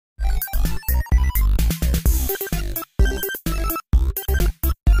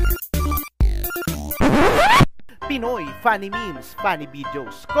Pinoy, funny memes, funny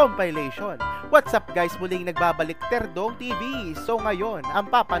videos, compilation. What's up guys, muling nagbabalik Terdong TV. So ngayon, ang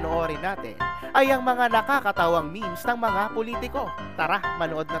papanoorin natin ay ang mga nakakatawang memes ng mga politiko. Tara,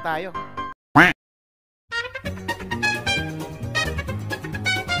 manood na tayo.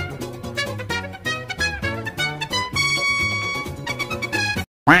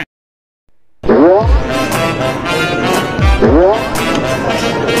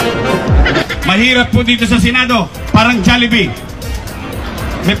 Mahirap po dito sa Senado, parang Jollibee.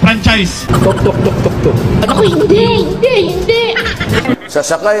 May franchise. Tok. Ako hindi.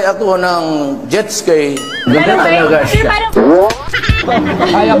 Sasakay ako ng jet ski. Talaga siya.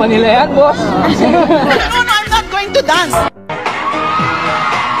 Kaya ba nila yan, boss? No, I'm not going to dance.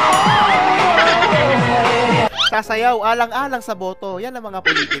 Sasayaw, alang-alang sa boto. Yan ang mga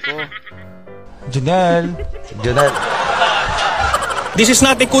politiko. Junel. This is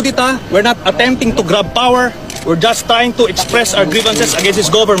not a coup d'etat. We're not attempting to grab power. We're just trying to express our grievances against this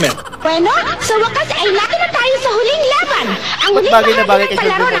government. Bueno, sa wakas ay natin na tayo sa huling laban. Ang huling bagay na bagay bahagi ng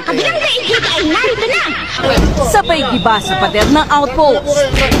palaro ng kabilang daigdig ay narito na. Sabay giba sa pader ng outpost.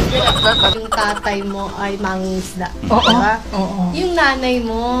 Yung tatay mo ay mangingisda. Diba? Yung nanay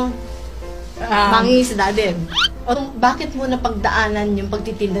mo, mangingisda din. O bakit mo napagdaanan yung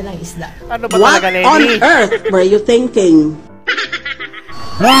pagtitinda ng isda? Ano ba talaga, Lenny? What on earth were you thinking?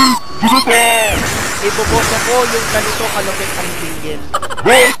 Iboboto ko yung ganito kalupit ang tingin.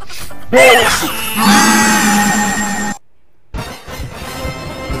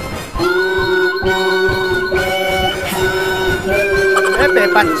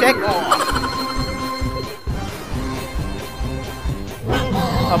 Pepa, check.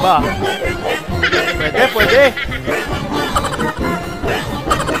 Aba. Pwede.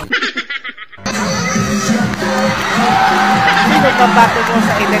 Sino pambato mo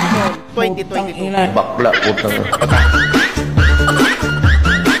sa election 2022? Bakla puta.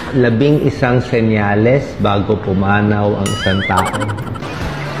 11 senyales bago pumanaw ang isang tao.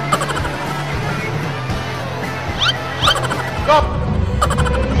 Stop!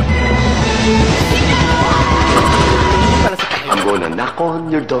 I'm gonna knock on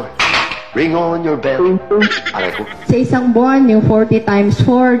your door. Ring on your bell. Aray ko. Sa isang buwan, yung 40 times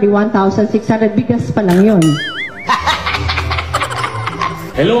 4, di 1,600 bigas pa lang yun.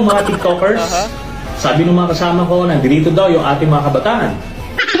 Hello mga TikTokers. Sabi ng mga kasama ko, nandito daw yung ating mga kabataan.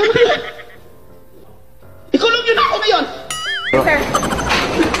 Ikulong yun ako ngayon! Sir.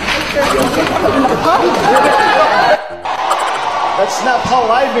 That's not how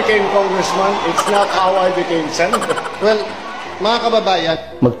I became congressman. It's not how I became senator. Well, mga kababayan,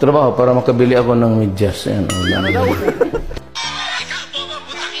 Magtrabaho para makabili ako ng medyas. Yan.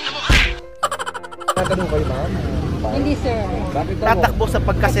 Hindi, sir. Tatakbo sa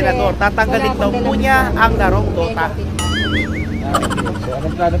pagkasenador. Tatanggalin daw po niya ang larong Dota.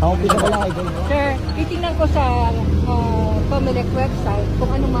 Sir, titingnan ko sa Comelec website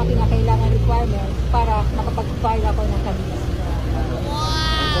kung anong mga kinakailangan requirements para makapag-file ako ng kandidato.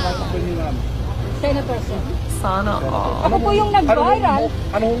 Senator, sir. Sana Ako po yung nag-viral.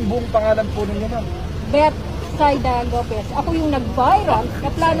 anong buong pangalan po ninyo, ma'am? Beth Saida Lopez. Ako yung nag-viral na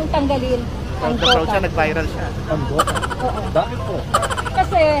planong tanggalin ang Proud siya, Dota. nag-viral siya. Ang Dota? Oo. Bakit po?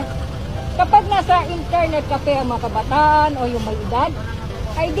 Kasi kapag nasa internet cafe ang mga kabataan o yung may edad,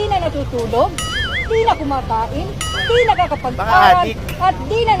 ay di na natutulog, di na kumakain, di nakakapag-aral, at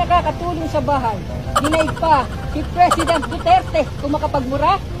di na nakakatulong sa bahay. Dinaig pa si President Duterte kung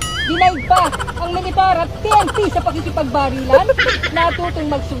makapagmura, dinaig pa ang militar at PNP sa pakikipagbarilan, natutong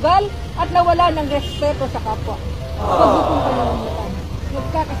magsugal at nawala ng respeto sa kapwa. Pagdukong panunumutan,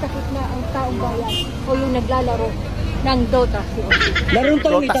 nagkakasakit na ang taong bayan o yung naglalaro ng Dota. Larong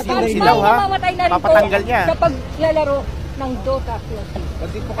taong Dota itatangay City nila. daw, ha? Mamamatay na rin Papatanggal niya. sa paglalaro ng Dota.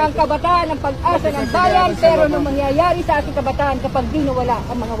 Ang kabataan ang pag-asa ng bayan, pero nung mangyayari sa ating kabataan kapag di nawala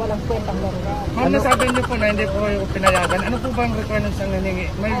ang mga walang kwentang laro. Ma'am, nasabi niyo po na hindi po yung pinayagan. Ano po ba ang requirements ang naningi?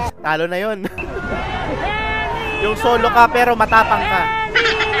 May Talo na yun. Yung solo ka pero matapang ka.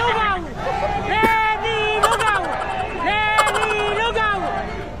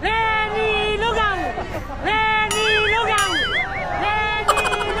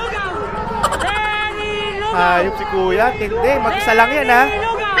 Hayop si Kuya, hindi. Mag-isa lang yan, ha?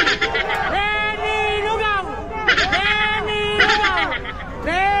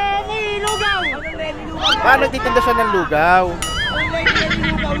 Paano titinda siya ng lugaw?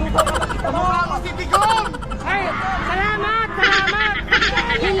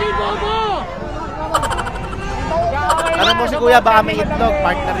 Ano mo si Kuya, baka may itlog.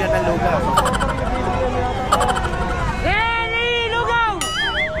 Partner yun ng lugaw.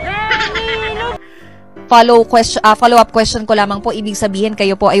 follow-up question ko lamang po, ibig sabihin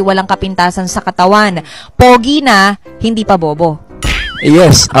kayo po ay walang kapintasan sa katawan. Pogi na, hindi pa bobo.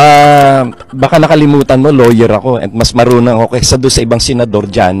 Yes, baka nakalimutan mo, lawyer ako at mas marunong ako kaysa doon sa ibang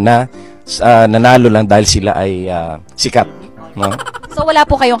senador dyan na nanalo lang dahil sila ay sikat. No? So wala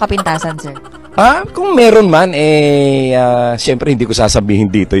po kayong kapintasan, sir? Kung meron man, siyempre hindi ko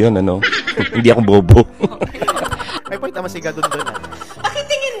sasabihin dito yun, ano? Hindi ako bobo. May point naman si Gadon doon.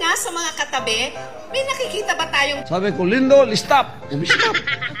 Pakitingin nga sa mga katabi, may nakikita ba tayong... Sabi ko, Lindo, stop. Stop.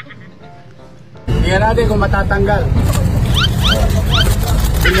 Tingnan natin kung matatanggal.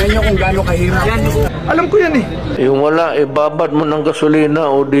 Tingnan nyo kung gaano kahirap. Alam ko yan eh. Yung wala, ibabad mo ng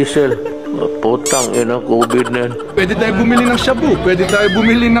gasolina o diesel. Putang ina, COVID na yan. Pwede tayo bumili ng shabu, pwede tayo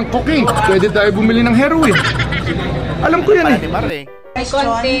bumili ng cocaine, pwede tayo bumili ng heroin. Alam ko yan eh. May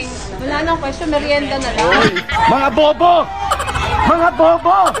konti. Wala nang question, merienda na lang. Mga bobo! Mga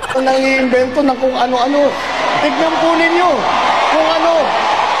bobo! Nangiimbento ng kung ano-ano. Tignan po ninyo kung ano.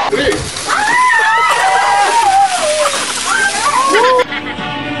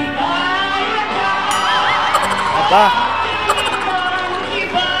 Aba.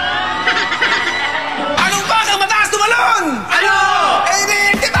 Anong bakang mataas tumalon? Ano? Eh di,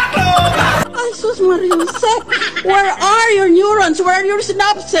 tibaklo! Ay, sus Mariusek, where are your neurons? Where are your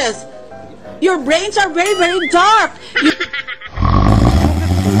synapses? Your brains are very, very dark.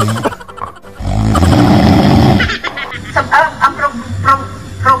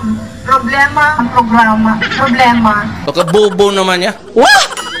 Problema. Baka bobo naman ya. Wah!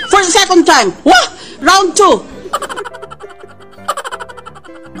 For the second time. Wah! Round 2.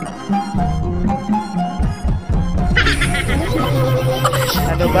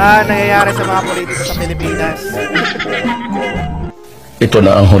 Ano ba nangyayari sa mga politiko sa Pilipinas? Ito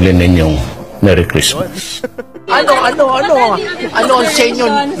na ang huli ninyong Merry Christmas. Ano ang sa inyo?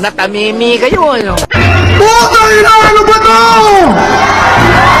 Natamimi kayo, ano? Puta ina! Ano ba to?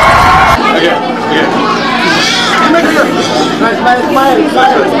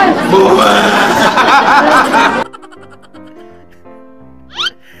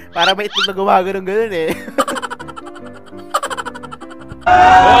 Para may itlog na gumagano'n eh.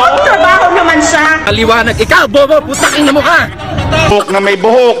 Trabaho naman sa... Aliwanag, ikaw, bobo, putang ina mo ka! Buhok na may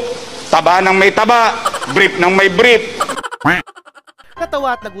buhok, taba ng may taba, brief ng may brief.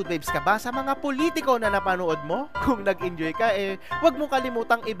 Natawa at na-good vibes ka ba sa mga politiko na napanood mo? Kung nag-enjoy ka huwag mong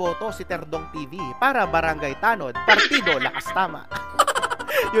kalimutang iboto si Terdong TV para Barangay Tanod, Partido Lakas Tama.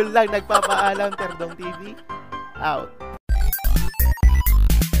 Yun lang, nagpapaalam, Terdong TV. Out.